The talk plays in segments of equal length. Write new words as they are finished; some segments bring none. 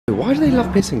Why do they love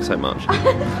pissing so much?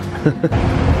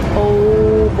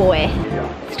 Oh boy.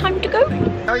 It's time to go.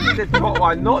 Only the top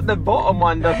one, not the bottom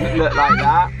one doesn't look like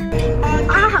that.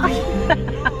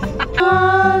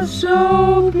 Ah,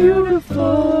 so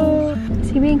beautiful. Is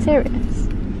he being serious?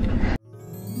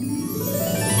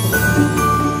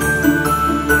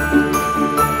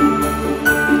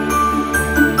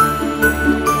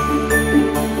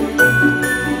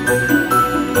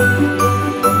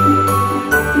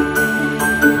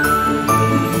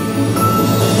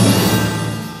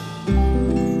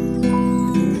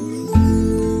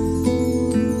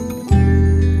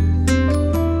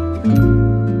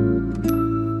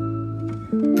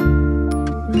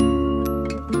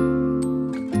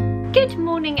 Good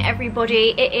morning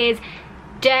everybody, it is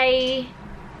day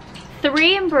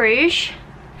 3 in Bruges,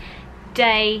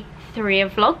 day 3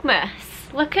 of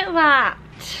Vlogmas. Look at that.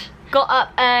 Got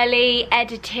up early,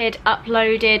 edited,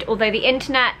 uploaded, although the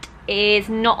internet is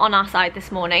not on our side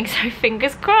this morning, so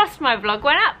fingers crossed my vlog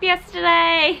went up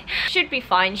yesterday. Should be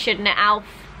fine, shouldn't it, Alf?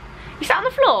 You sat on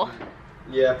the floor?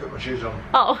 Yeah, I put my shoes on.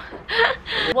 Oh.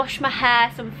 Washed my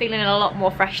hair, so I'm feeling a lot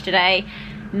more fresh today.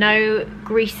 No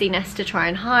greasiness to try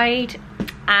and hide,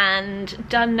 and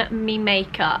done me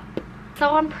makeup.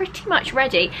 So I'm pretty much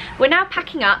ready. We're now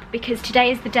packing up because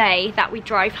today is the day that we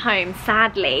drive home,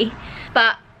 sadly.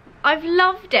 But I've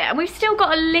loved it, and we've still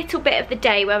got a little bit of the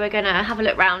day where we're gonna have a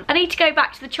look round. I need to go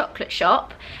back to the chocolate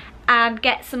shop and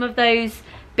get some of those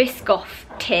Biscoff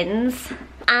tins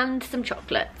and some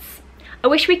chocolates. I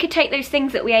wish we could take those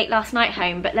things that we ate last night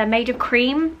home, but they're made of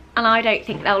cream and I don't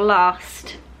think they'll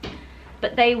last.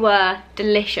 But they were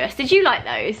delicious. Did you like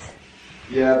those?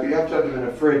 Yeah, but you have to have them in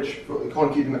a fridge. You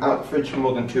can't keep them out of the fridge for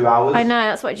more than 2 hours. I know,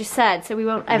 that's what I just said, so we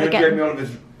won't ever get Jamie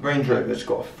Oliver's Range Rover's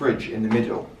got a fridge in the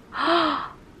middle. Of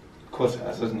course it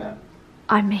has, doesn't it?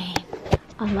 I mean,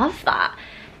 I love that.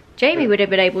 Jamie would have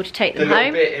been able to take them the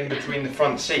home. The little bit in between the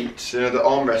front seats, you know, the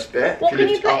armrest bit. What can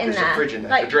you put in there's there? a fridge in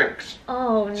there Like, for drinks.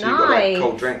 Oh, nice. So you've got like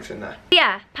cold drinks in there.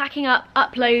 Yeah, packing up,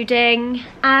 uploading,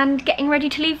 and getting ready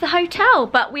to leave the hotel.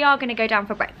 But we are going to go down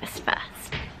for breakfast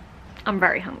first. I'm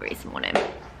very hungry this morning.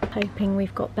 Hoping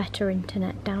we've got better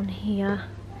internet down here.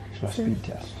 Shall I speed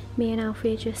test? Me and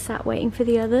Alfie are just sat waiting for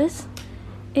the others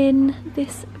in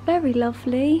this very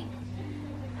lovely,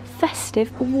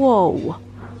 festive, whoa,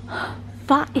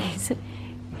 that is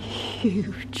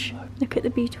huge. Look at the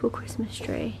beautiful Christmas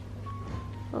tree.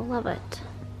 I love it.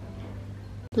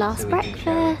 Last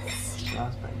breakfast.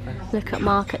 Look at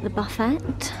Mark at the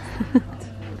buffet.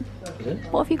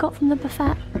 What have you got from the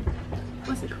buffet?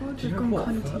 What's it called? We've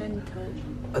gone continental.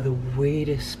 At the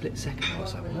weirdest split second, I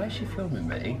was like, why is she filming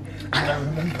me? And I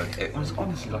remember it was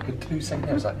honestly like a 2-second.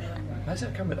 I was like, where's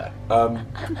that camera there?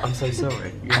 I'm so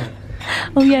sorry. Yeah.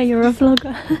 Oh yeah, you're a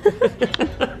vlogger.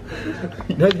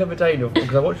 You know, the other day,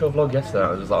 because I watched your vlog yesterday,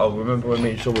 I was just like, oh, remember when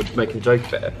me and Sean were making a joke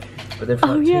there? But then for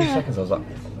like 2 seconds, I was like,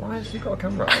 why has she got a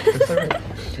camera?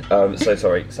 So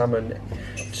sorry, salmon,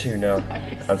 tuna,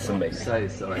 and some meat. So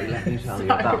sorry, let me tell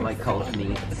you about my cold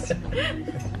meats.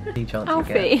 Any chance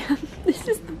Alfie, this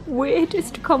is the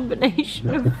weirdest combination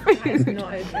of food.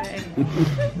 Not okay.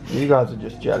 You guys are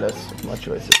just jealous of my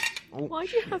choices. Why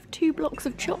do you have 2 blocks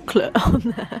of chocolate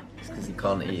on there? It's because he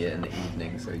can't eat it in the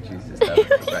evening, so he chooses to have it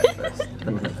for breakfast.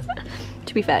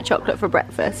 To be fair, chocolate for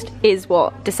breakfast is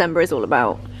what December is all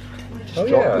about. Oh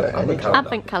yeah,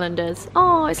 Advent calendars.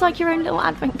 Oh, it's like your own little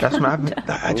advent calendar.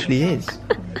 That actually is.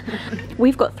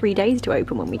 We've got 3 days to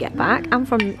open when we get back, and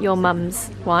from your mum's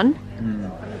one.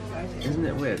 Isn't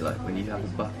it weird, like when you have a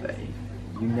buffet,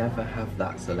 you never have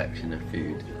that selection of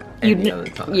food any other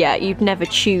time? Yeah, you'd never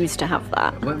choose to have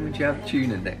that. When would you have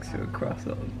tuna next to a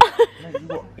croissant? You've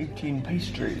got 18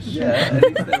 pastries. Yeah, at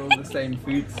least they're all the same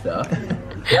food stuff.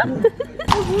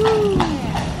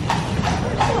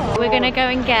 We're gonna go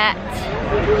and get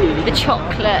the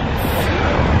chocolates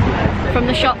from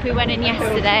the shop we went in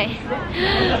yesterday.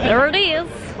 There it is.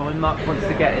 Well, Mark wants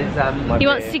to get his He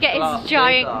wants to get his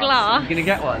giant glass. You gonna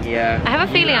get one? Yeah. I have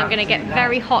a feeling I'm gonna get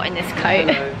very hot in this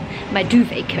coat. My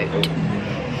duvet coat.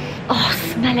 Oh,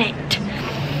 smell it.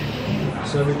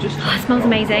 So we just. Oh, it smells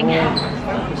amazing.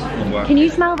 Can you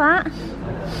smell that?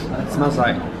 It smells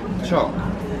like chalk.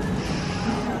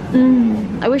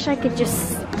 I wish I could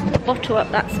just bottle up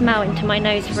that smell into my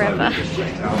nose forever. Is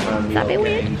that a bit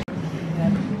weird?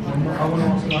 I'm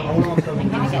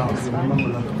gonna get this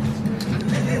one.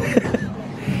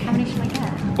 How many should I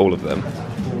get? All of them.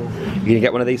 You gonna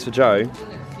get one of these for Joe?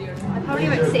 I probably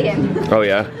won't see him. Oh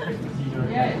yeah.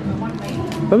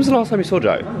 When was the last time you saw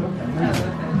Joe?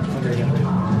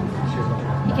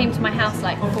 He came to my house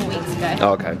like 4 weeks ago.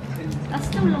 Oh, okay. That's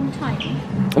still a long time.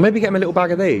 Or maybe get him a little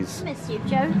bag of these. I miss you,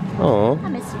 Joe. Oh. I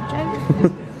miss you, Joe.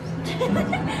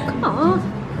 Aww.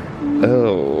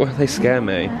 Oh, they scare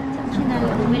me. Touching their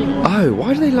little willies. Oh,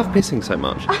 why do they love pissing so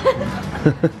much? I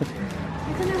don't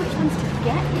know which ones to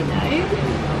get, you know.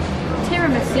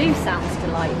 Tiramisu sounds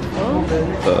delightful.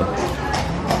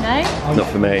 No? Not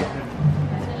for me.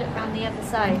 Look around the other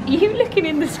side. Are you looking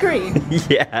in the screen?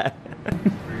 Yeah.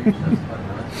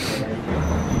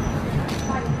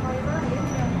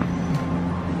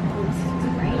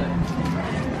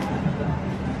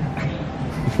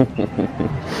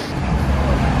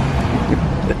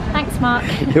 Thanks, Mark.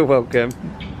 You're welcome.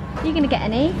 Are you going to get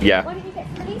any? Yeah. Why don't you get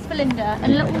some of these for Linda?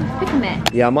 And a little pick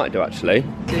mix. Yeah, I might do actually.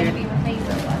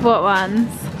 What ones?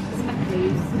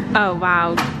 Oh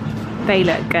wow, they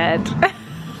look good.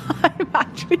 I'm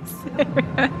actually serious.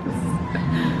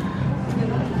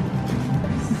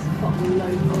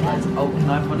 Oh, can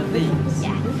I have one of these?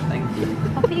 Yeah. Thank you.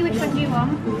 Poppy, which one do you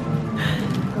want?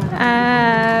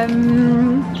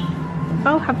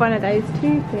 I'll have one of those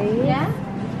too, please. Yeah?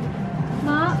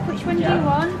 Mark, which one do you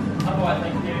want?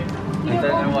 You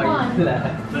don't want one?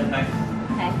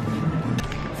 Okay.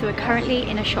 So we're currently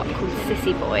in a shop called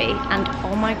Sissy Boy, and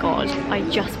oh my god, I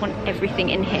just want everything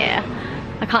in here.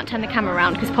 I can't turn the camera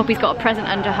around because Poppy's got a present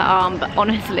under her arm, but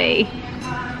honestly,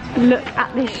 look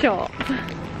at this shop.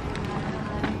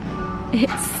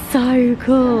 It's so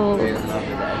cool.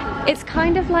 It's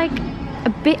kind of like a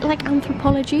bit like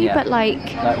Anthropologie, but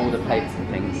like all the plates and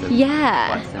things are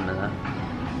quite similar.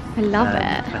 I love it.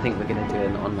 I think we're going to do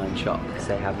an online shop because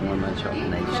they have an online shop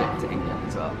and they ship to England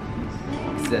as well.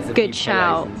 So there's a Good few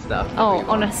shout. and stuff that Oh, we want.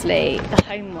 honestly, the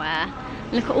homeware.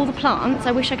 Look at all the plants.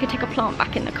 I wish I could take a plant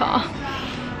back in the car.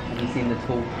 Have you seen the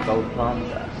tall gold plant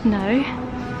there? No.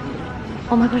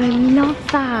 Oh my god, I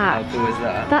love that. How cool is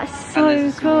that? That's And so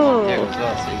there's a small cool. one here as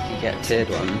well, so you can get tiered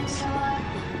ones.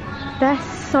 They're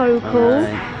so cool.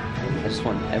 I just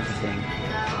want everything.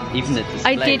 Even the displays.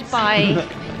 I did buy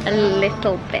a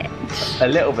little bit. A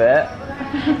little bit.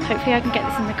 Hopefully I can get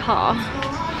this in the car.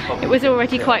 It was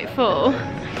already quite full.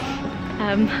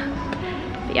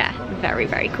 But yeah, very,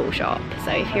 very cool shop.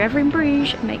 So if you're ever in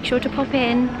Bruges, make sure to pop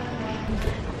in.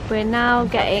 We're now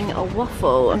getting a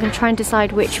waffle. I'm going to try and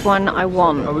decide which one I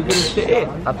want. Are we going to sit in?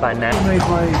 A banana.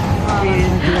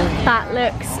 That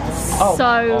looks so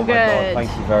oh my good. God,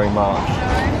 thank you very much.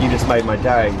 You just made my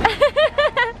day.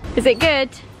 Is it good?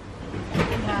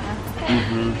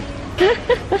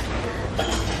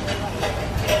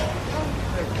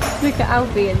 Look at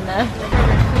Alfie in there.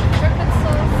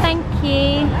 Thank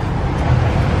you.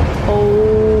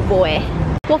 Oh boy.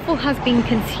 Waffle has been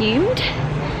consumed.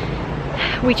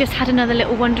 We just had another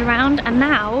little wander around, and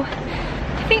now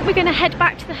I think we're going to head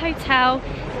back to the hotel,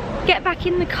 get back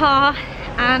in the car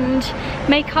and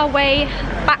make our way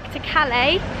back to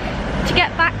Calais to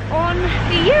get back on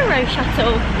the Euro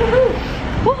shuttle.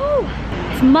 Woohoo!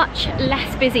 It's much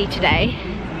less busy today.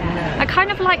 I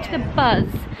kind of liked the buzz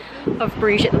of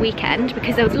Bruges at the weekend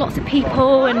because there was lots of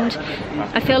people, and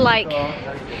I feel like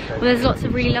there's lots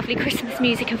of really lovely Christmas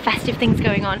music and festive things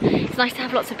going on. It's nice to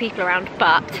have lots of people around,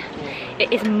 but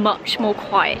it is much more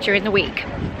quiet during the week.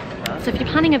 So if you're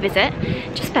planning a visit,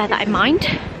 just bear that in mind.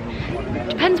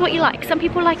 Depends what you like. Some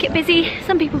people like it busy,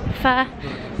 some people prefer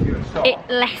it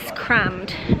less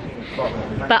crammed.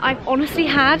 But I've honestly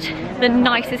had the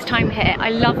nicest time here.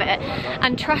 I love it,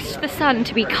 and trust the sun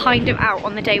to be kind of out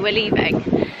on the day we're leaving,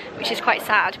 which is quite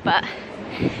sad, but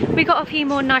we got a few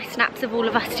more nice snaps of all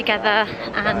of us together,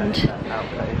 and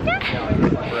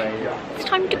yeah, it's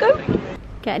time to go.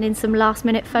 Getting in some last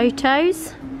minute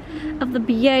photos of the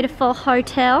beautiful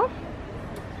hotel.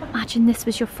 Imagine this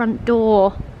was your front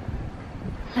door.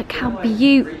 Look how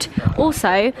beaut.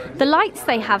 Also, the lights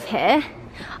they have here,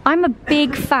 I'm a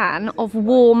big fan of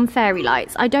warm fairy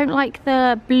lights. I don't like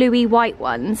the bluey white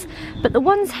ones, but the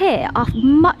ones here are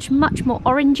much more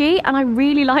orangey, and I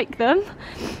really like them.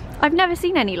 I've never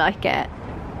seen any like it.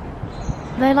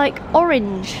 They're like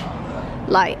orange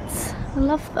lights. I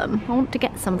love them. I want to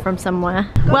get some from somewhere.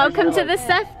 Welcome to the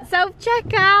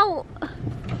self-checkout.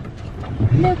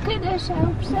 Look at the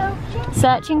self-checkout.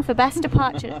 Searching for best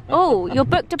departure. Oh, your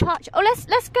book departure. Oh,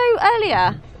 let's go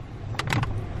earlier.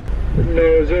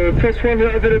 No, the first one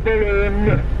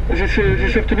available this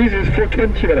afternoon is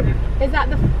 4:20, madam. Is that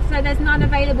so there's none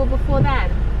available before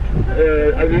then?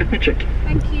 Let me check.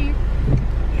 Thank you.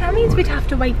 That means we'd have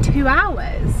to wait 2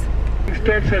 hours. It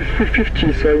starts at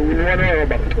 3:50, so in 1 hour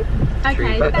about.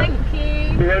 Okay, thank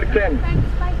you. You're welcome. Thanks,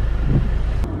 bye.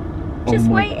 Just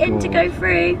waiting to go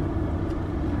through.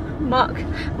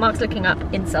 Mark's looking up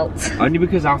insults. Only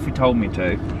because Alfie told me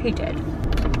to. He did.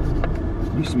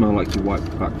 You smell like you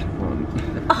wiped back to front.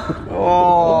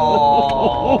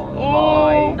 Oh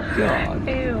my god.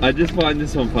 Ew. I just find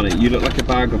this one funny. You look like a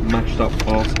bag of mashed up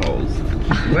arseholes.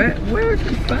 Where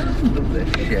have you found all this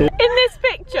shit? In this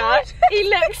picture, he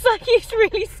looks like he's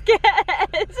really scared.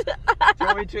 Do you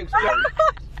want me to explain?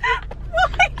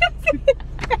 Why does he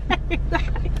say that?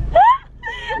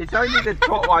 It's only the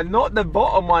top one, not the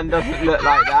bottom one doesn't look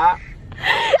like that.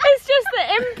 It's just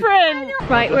the imprint.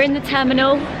 Right, we're in the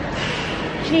terminal.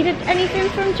 Do you need anything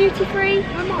from duty free?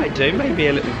 I might do, maybe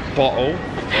a little bottle.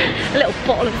 A little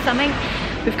bottle of something.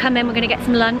 We've come in, we're going to get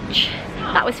some lunch.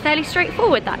 That was fairly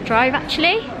straightforward, that drive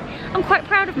actually. I'm quite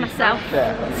proud of myself.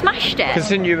 Smashed it.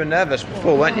 Considering you were nervous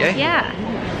before, weren't you? Yeah.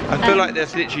 I feel like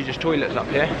there's literally just toilets up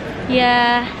here.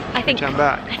 Yeah, I think Turn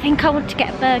back. I think I want to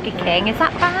get a Burger King. Is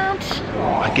that bad?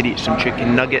 Oh, I could eat some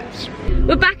chicken nuggets.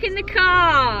 We're back in the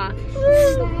car.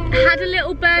 Had a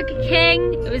little Burger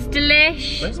King. It was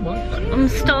delish. Where's my phone? I'm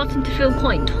starting to feel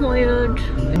quite tired.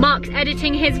 Mark's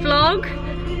editing his vlog.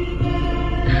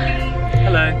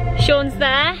 Hello. Sean's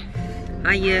there.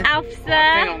 Hiya. Alf's I think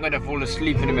there. I'm going to fall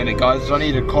asleep in a minute, guys. I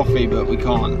need a coffee, but we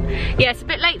can't. Yeah, it's a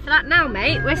bit late for that now,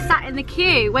 mate. We're sat in the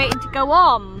queue waiting to go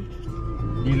on.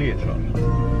 You leave it on.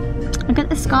 Look at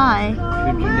the sky.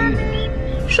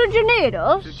 Should you need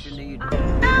us? Should you need us? Should you need us?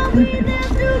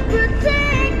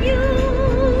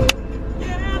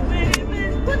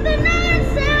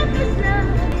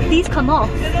 These come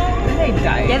off. They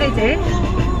don't. Yeah, they do.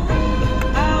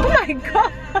 Oh my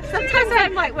god. Sometimes I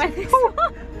might wear this.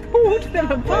 Pulled them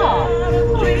apart.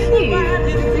 Cute.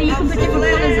 So you can put different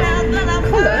colours on.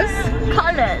 Colours?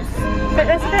 Colours. But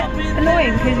that's a bit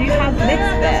annoying because you have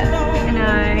this bit. I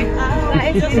know.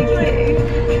 That is really cute.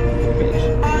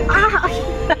 Ah!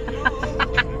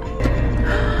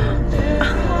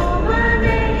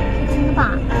 It's in the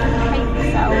back. Hate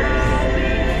yourself.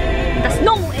 That's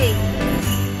naughty.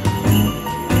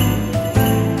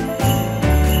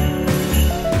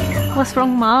 What's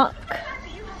wrong, Mark?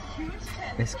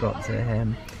 It's got to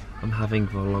him. I'm having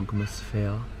Vlogmas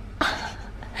fear.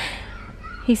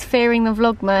 He's fearing the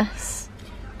Vlogmas.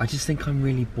 I just think I'm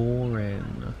really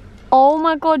boring. Oh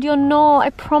my god, you're not, I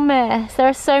promise. There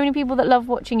are so many people that love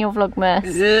watching your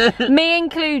Vlogmas. Me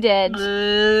included.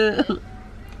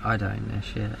 I don't know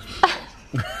shit.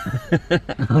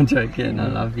 I'm joking, I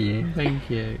love you. Thank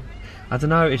you. I don't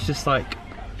know, it's just like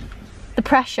The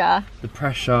pressure. the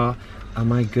pressure.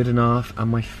 Am I good enough?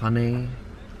 Am I funny?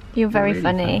 You're very really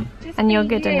funny. And you're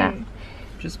good enough.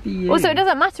 Just be you. Also, it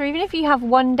doesn't matter, even if you have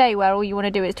one day where all you want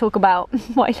to do is talk about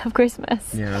why you love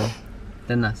Christmas. Yeah.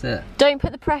 Then that's it. Don't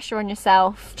put the pressure on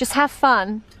yourself. Just have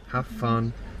fun. Have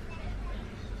fun.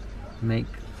 Make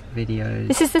videos.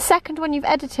 This is the second one you've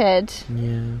edited.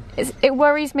 Yeah. It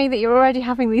worries me that you're already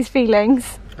having these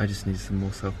feelings. I just need some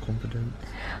more self-confidence.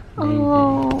 Maybe.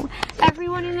 Oh,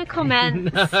 everyone in the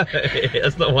comments. No,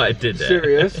 that's not why I did it.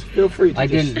 Serious? Feel free to I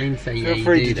just, didn't mean to say yeah, feel you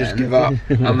free do to just then. give up.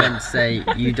 I meant to say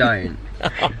you don't.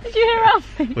 Did you hear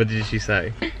Alfie? What did she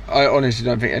say? I honestly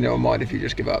don't think anyone mind if you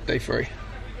just give up day 3.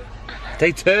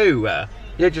 Day 2.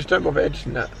 Yeah, just don't bother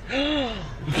editing that.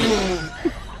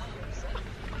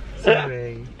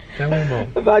 Sorry. Tell me more.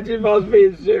 Imagine if I was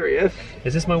being serious.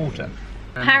 Is this my water?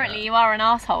 Apparently you are an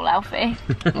asshole, Alfie.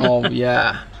 Oh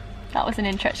yeah. That was an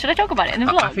interest. Should I talk about it in the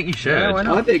vlog? I think you should. Yeah, why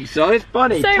not? I think so. It's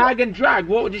funny. So- Tag and drag.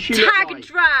 What did she look Tag like? and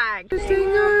drag. Everything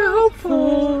I hope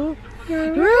for,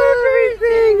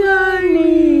 everything I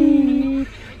need.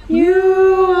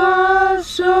 You are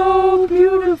so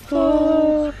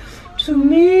beautiful to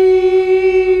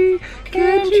me.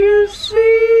 Can't you see?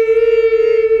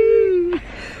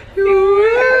 You're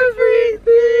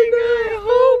everything I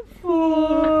hope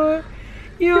for.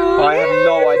 You're I have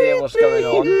no idea what's going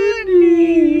on.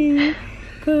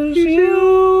 'Cause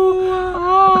you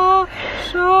are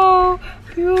so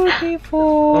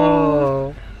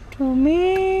beautiful to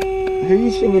me. Who are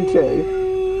you singing to?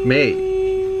 Me.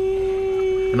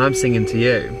 And I'm singing to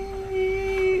you.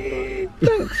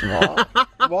 Thanks, Mark.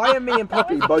 Why are me and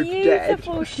Poppy both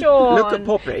Beautiful, dead? Sean. Look at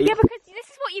Poppy. Yeah, because this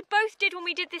is what you both did when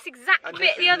we did this exact And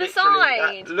bit this the is other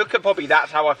literally side. look at Poppy,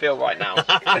 that's how I feel right now.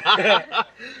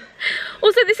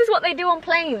 Also, this is what they do on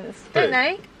planes, don't Who?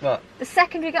 they? What? The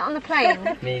second we get on the plane,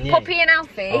 Me and you? Poppy and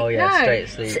Alfie. Oh, yeah, no, straight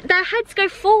asleep. their heads go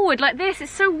forward like this. It's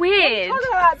so weird.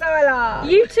 Zola.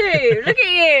 You two, look at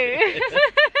you.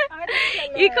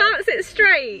 You can't sit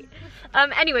straight.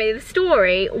 Anyway, the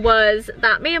story was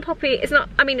that me and Poppy, it's not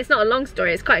a long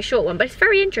story, it's quite a short one, but it's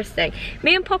very interesting.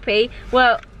 Me and Poppy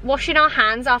were washing our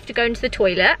hands after going to the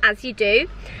toilet, as you do.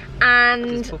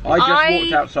 And I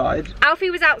just walked outside. Alfie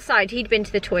was outside, he'd been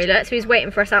to the toilet, so he was waiting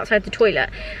for us outside the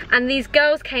toilet. And these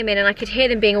girls came in and I could hear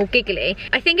them being all giggly.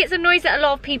 I think it's a noise that a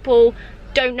lot of people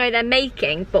don't know they're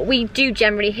making, but we do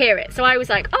generally hear it. So I was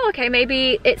like, oh, okay,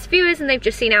 maybe it's viewers and they've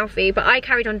just seen Alfie, but I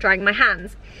carried on drying my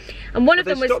hands. And one of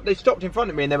them was... They stopped in front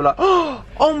of me and they were like,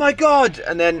 oh my God.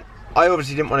 And then I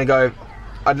obviously didn't want to go.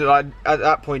 At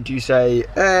that point, do you say,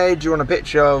 hey, do you want a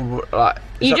picture? Like,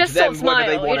 you just sort of smile.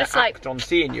 Whether they want to act on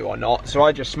seeing you or not. So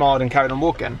I just smiled and carried on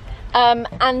walking.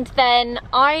 And then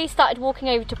I started walking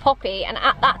over to Poppy, and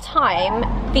at that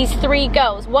time, these three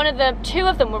girls, two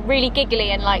of them were really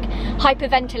giggly and like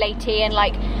hyperventilating and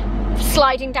like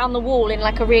sliding down the wall in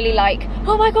like a really like,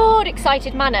 oh my God,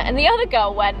 excited manner. And the other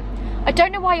girl went, I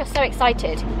don't know why you're so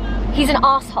excited. He's an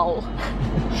arsehole.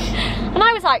 And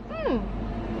I was like,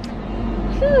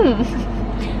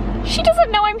 she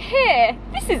doesn't know I'm here.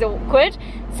 This is awkward.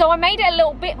 So I made it a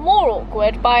little bit more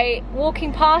awkward by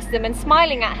walking past them and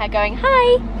smiling at her going,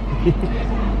 hi.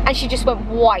 And she just went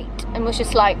white and was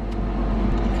just like...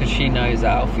 Because she knows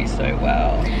Alfie so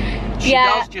well. She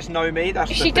does just know me, that's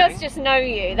the thing. She does just know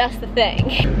you, that's the thing.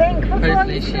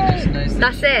 Hopefully she just knows that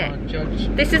that's she it. can't judge.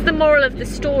 This is the moral of the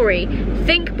story.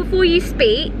 Think before you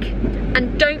speak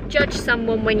and don't judge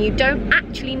someone when you don't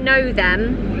actually know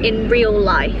them in real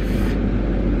life.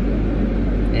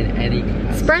 In any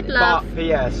capacity. Spread love. But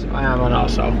P.S. I am an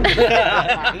arsehole.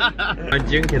 I'm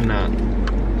drinking that.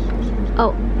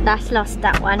 Oh, that's lost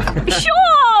that one.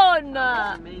 Sean!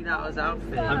 Me, that was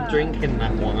Alfie. I'm drinking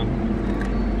that one.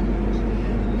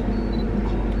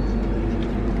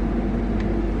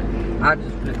 I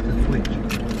just flipped the switch.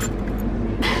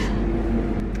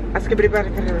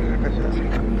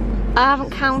 I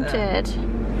haven't counted.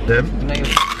 Them? No, you're...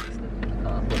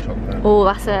 Oh,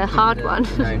 that's a hard one.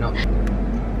 No, not...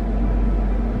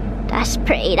 That's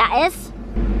pretty, that is.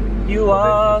 You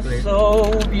are so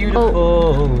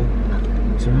beautiful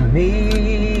to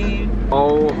me.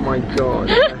 Oh my God,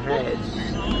 the head.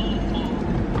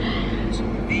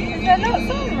 They're not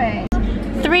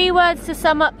sorry. 3 words to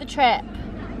sum up the trip.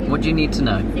 What do you need to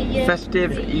know?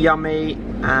 Festive, yummy,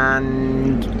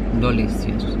 and Lollies,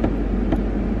 yes.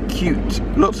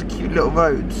 cute. Lots of cute little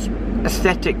roads.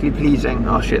 Aesthetically pleasing.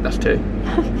 Oh shit, that's 2.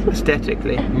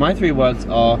 Aesthetically. My 3 words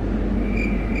are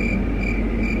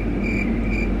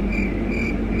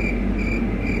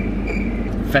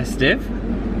festive,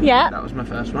 Yeah. That was my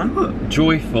first one.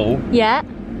 joyful, Yeah.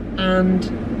 and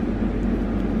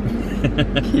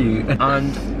cute,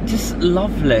 and just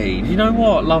lovely. Do you know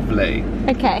what? Lovely.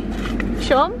 Okay.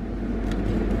 Sean?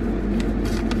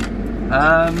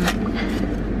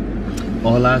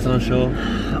 Olas on shore.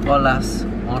 Olas,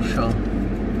 on shore.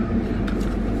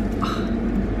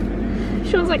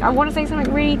 Sean's like, I want to say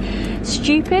something really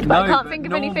stupid, but I can't think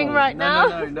of anything right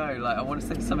now. No, like I want to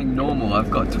say something normal.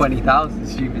 I've got 20,000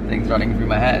 stupid things running through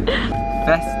my head.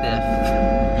 Festive.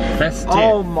 Festive.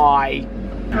 Oh my.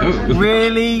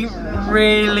 Really,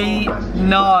 really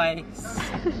nice.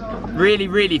 Really,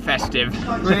 really festive.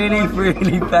 Really,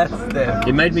 really festive.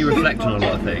 It made me reflect on a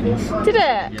lot of things. Did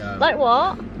it? Yeah. Like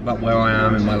what? About where I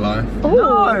am in my life.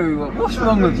 No, what's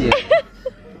wrong with you?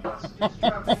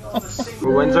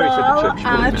 Well, when Zoe said the chip,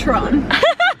 she Tron.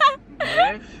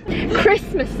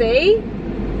 Christmassy.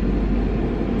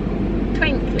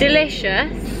 Twinkly.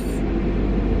 Delicious.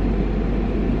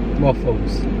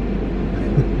 Waffles.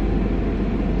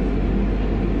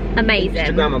 Amazing.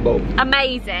 Instagrammable.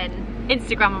 Amazing.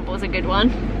 Instagrammable's a good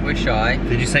one. Wish I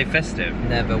Did you say festive?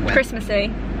 never went.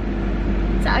 Christmassy.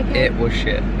 Is that okay? It was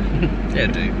shit. Yeah,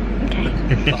 dude. Okay.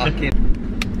 Fucking.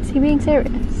 Is he being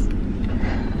serious?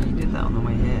 You did that on the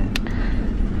way here.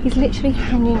 He's literally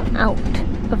hanging out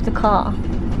of the car.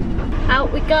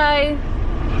 Out we go.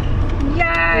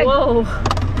 Yay! Whoa.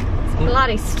 It's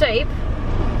bloody steep.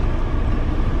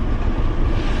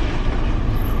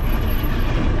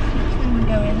 I'm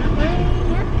going that way.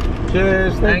 Yeah.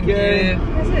 Cheers, thank you.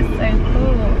 This is so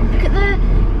cool. Look at the,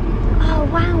 oh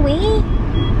wowie.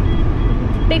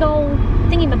 Big old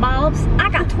thingy-mabobs. I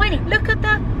got 20. Look at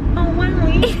the, oh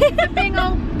wowie. The big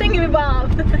old thingy-bob.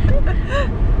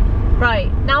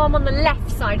 Right, now I'm on the left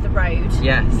side of the road.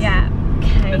 Yes. Yeah.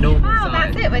 Okay. The normal Wow,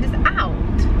 side. that's it. We're just out.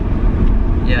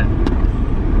 Yeah.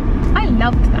 I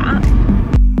loved that.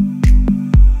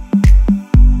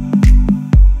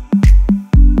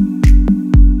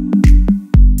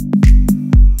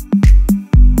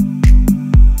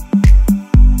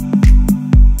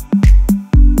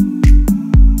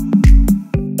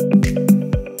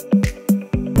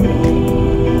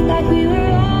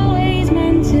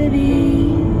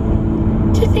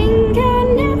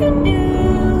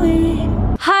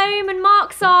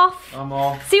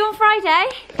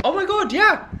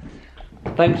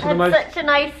 Thanks for the most. Such a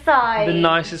nice sight. The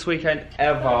nicest weekend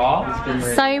ever. It's been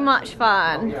really So much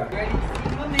fun. Yeah.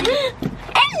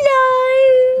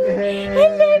 Hello. Hey.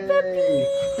 Hello, puppy.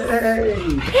 Hey.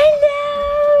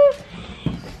 Hello.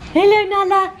 Hello,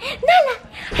 Nala. Nala.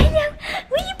 Hello.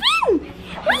 Where you been?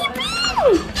 Where you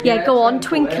been? Yeah, go on,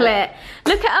 twinkle it.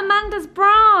 Look at Amanda's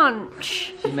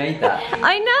branch. She made that.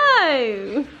 I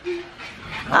know.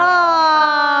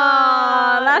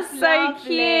 Oh, that's so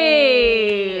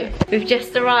cute. We've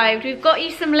just arrived. We've got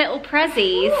you some little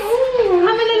prezzies. Come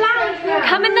in the lounge.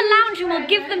 Come in the lounge and we'll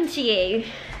give them to you.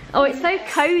 Oh, it's so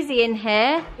cozy in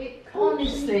here. It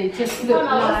honestly just looked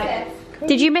like...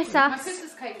 Did you miss us?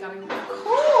 Christmas cake, darling. Of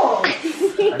course.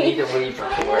 I need a wee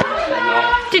before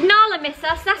everything. Did Nala miss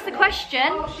us? That's the question.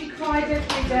 Oh, she cried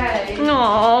every day.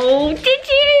 Oh, did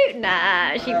you?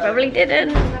 Nah, she probably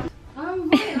didn't. Oh,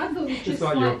 right. I thought it was just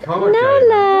like your card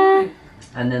Nala.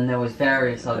 And then there was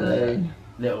various other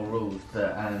little rules,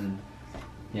 but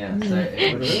yeah. So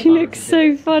it would She looks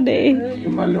so funny.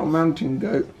 You're my little mountain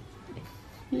goat.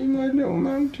 You're my little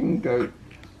mountain goat.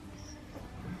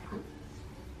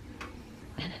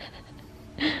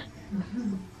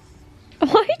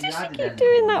 Why does she keep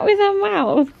doing that with her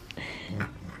mouth?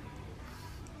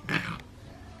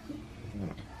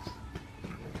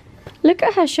 Look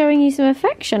at her showing you some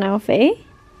affection, Alfie.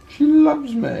 She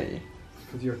loves me.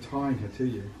 Because you're tying her to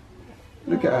you.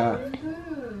 Look at her.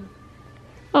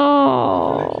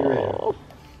 Oh.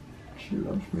 She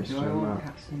loves me so much.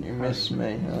 You miss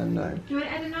me, I know. Do you want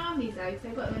edamames though? Because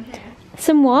I've got them in here.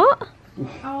 Some what?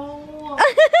 Oh.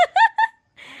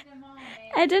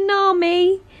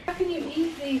 Edamame. How can you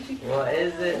eat these? What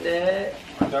is it there?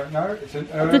 I don't know. It's an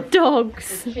The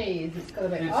dogs. The cheese. It's got a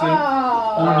bit. It's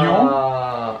Oh.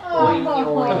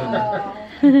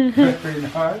 onion. Very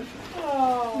nice.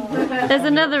 There's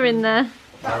another in there.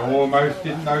 I almost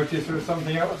didn't notice there was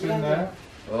something else in there.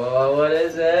 Oh, what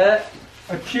is it?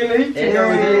 A chili to go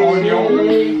with the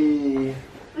onion.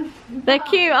 They're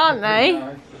cute, aren't they?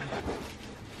 Nice.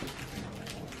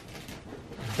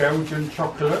 Belgian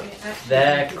chocolate.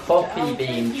 They're coffee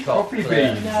bean chocolate. Coffee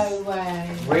beans. No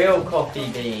way. Real coffee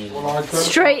beans. Well, I don't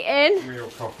Straight in. like real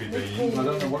coffee beans. I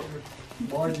don't know what.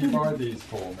 Why do you buy these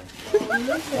for me? I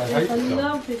hate I them.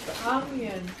 love this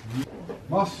onion.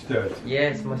 Mustard.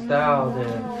 Yes, mustard.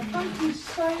 Thank you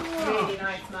so much. Really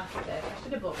nice mustard. I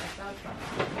should have bought myself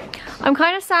some. I'm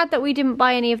kind of sad that we didn't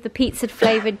buy any of the pizza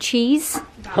flavoured cheese.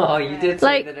 Oh, you did say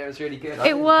Like, that it was really good.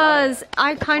 It was.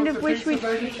 I kind of wish we.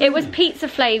 It was pizza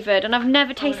flavoured, and I've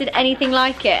never tasted anything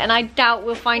like it, and I doubt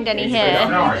we'll find any here.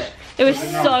 It was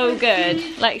so good,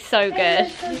 like so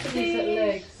good.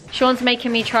 Sean's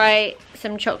making me try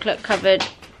some chocolate covered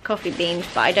coffee beans,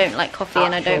 but I don't like coffee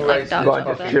and I don't like dark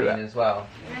chocolate. As well.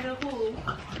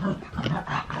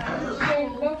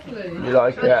 You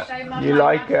like it? You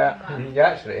like it? You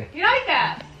actually? You like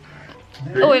it?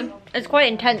 Oh, it's quite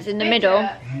intense in the middle.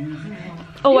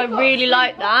 Oh, I really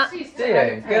like that. Do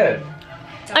you? Good.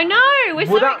 I know, we're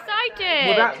so Will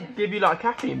excited. that give you like a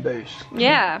caffeine boost?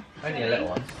 Yeah, Only a little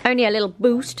one. only a little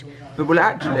boost. But will it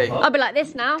actually? I'll be like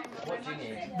this now. What do you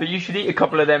need? But you should eat a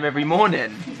couple of them every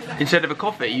morning. Instead of a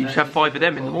coffee, you just have 5 of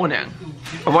them in the morning.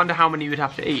 I wonder how many you would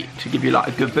have to eat to give you like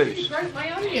a good boost.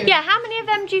 Yeah, how many of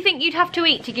them do you think you'd have to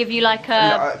eat to give you like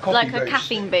a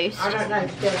caffeine boost? I don't know.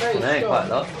 They're very No, quite a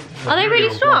lot. Are they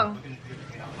really strong?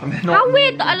 I mean, How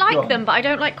weird that I like them, but I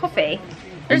don't like coffee.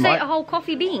 I just ate a whole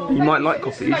coffee bean. You might like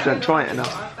coffee, you just don't try it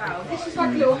enough. This is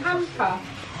like a little hamper.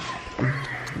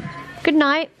 Good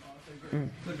night.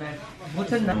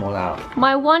 I'm all out.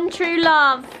 My one true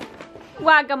love,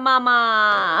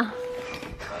 Wagamama.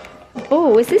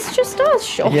 Oh, is this just us,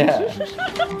 Sean? Yeah.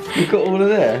 You got all of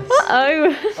this?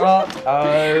 Uh-oh.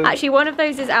 Uh-oh. Actually, one of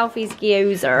those is Alfie's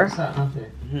gyoza.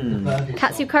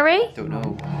 Katsu curry? Don't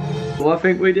know. Well, I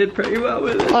think we did pretty well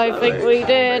with it. I think we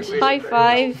did. High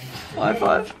five. High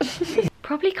five.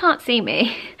 Probably can't see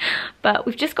me, but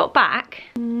we've just got back.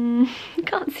 You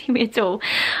can't see me at all.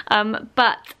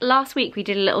 But last week we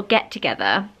did a little get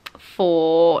together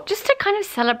for just to kind of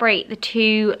celebrate the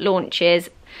 2 launches.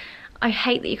 I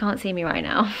hate that you can't see me right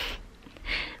now.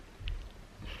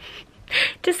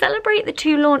 To celebrate the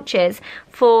 2 launches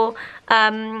for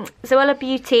Zoella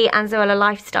Beauty and Zoella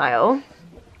Lifestyle.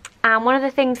 And one of the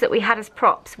things that we had as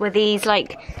props were these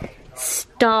like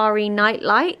starry night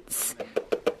lights.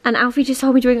 And Alfie just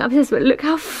told me to bring it upstairs, but look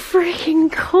how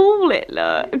freaking cool it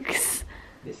looks.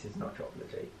 This is not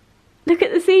chocolatey. Look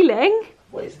at the ceiling.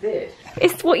 What is this?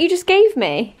 It's what you just gave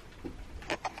me.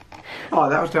 Oh,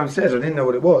 that was downstairs, I didn't know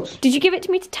what it was. Did you give it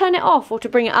to me to turn it off or to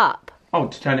bring it up? Oh,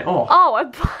 to turn it off. Oh, I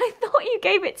thought you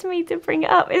gave it to me to bring it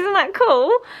up. Isn't that cool?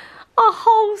 A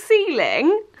whole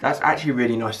ceiling. That's actually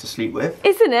really nice to sleep with.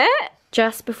 Isn't it?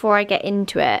 Just before I get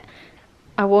into it,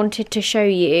 I wanted to show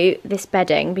you this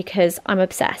bedding because I'm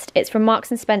obsessed. It's from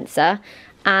Marks and Spencer,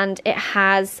 and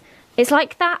it's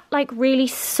like that, like really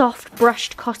soft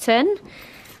brushed cotton,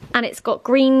 and it's got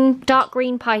dark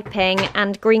green piping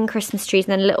and green Christmas trees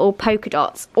and then little polka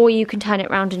dots, or you can turn it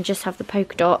around and just have the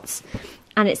polka dots,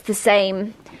 and it's the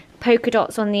same polka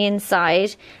dots on the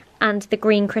inside and the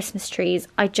green Christmas trees.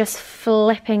 I just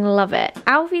flipping love it.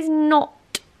 Alfie's not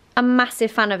a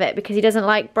massive fan of it because he doesn't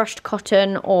like brushed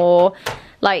cotton or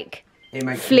like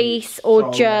fleece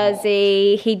or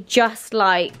jersey. He just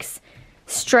likes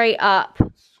straight up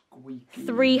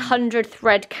 300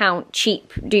 thread count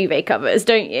cheap duvet covers,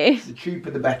 don't you? The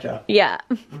cheaper the better. Yeah.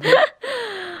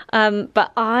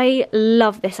 But I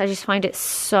love this. I just find it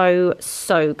so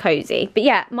cozy. But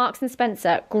yeah, Marks and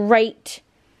Spencer, great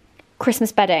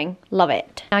Christmas bedding, love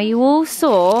it. Now you all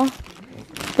saw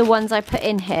the ones I put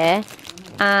in here,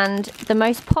 and the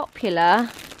most popular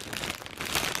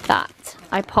that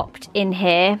I popped in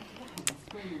here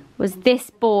was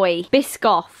this boy,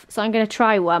 Biscoff. So I'm gonna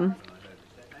try one.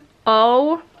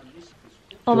 Oh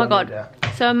my god.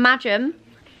 So imagine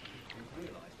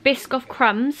Biscoff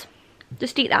crumbs.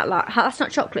 Just eat that lot. That's not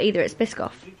chocolate either, it's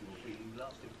Biscoff.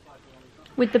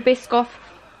 With the Biscoff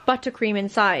buttercream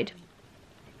inside.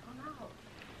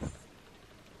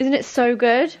 Isn't it so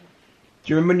good? Do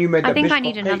you remember when you made that? I think I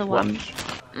need another one.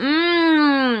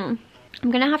 I'm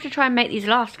gonna have to try and make these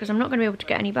last because I'm not gonna be able to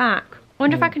get any back. I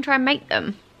wonder if I can try and make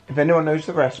them. If anyone knows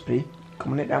the recipe,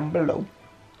 comment it down below.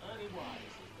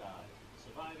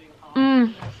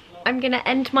 I'm gonna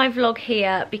end my vlog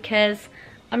here because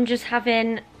I'm just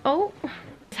having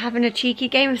a cheeky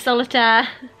game of solitaire.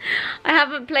 I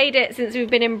haven't played it since we've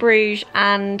been in Bruges,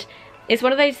 and it's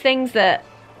one of those things that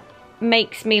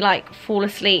makes me like fall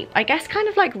asleep. I guess kind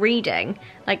of like reading.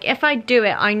 Like if I do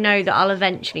it, I know that I'll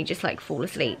eventually just like fall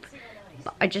asleep.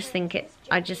 But I just think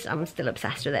I'm still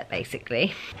obsessed with it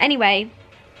basically. Anyway,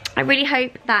 I really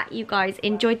hope that you guys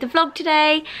enjoyed the vlog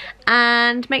today,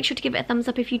 and make sure to give it a thumbs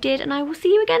up if you did, and I will see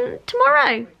you again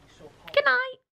tomorrow.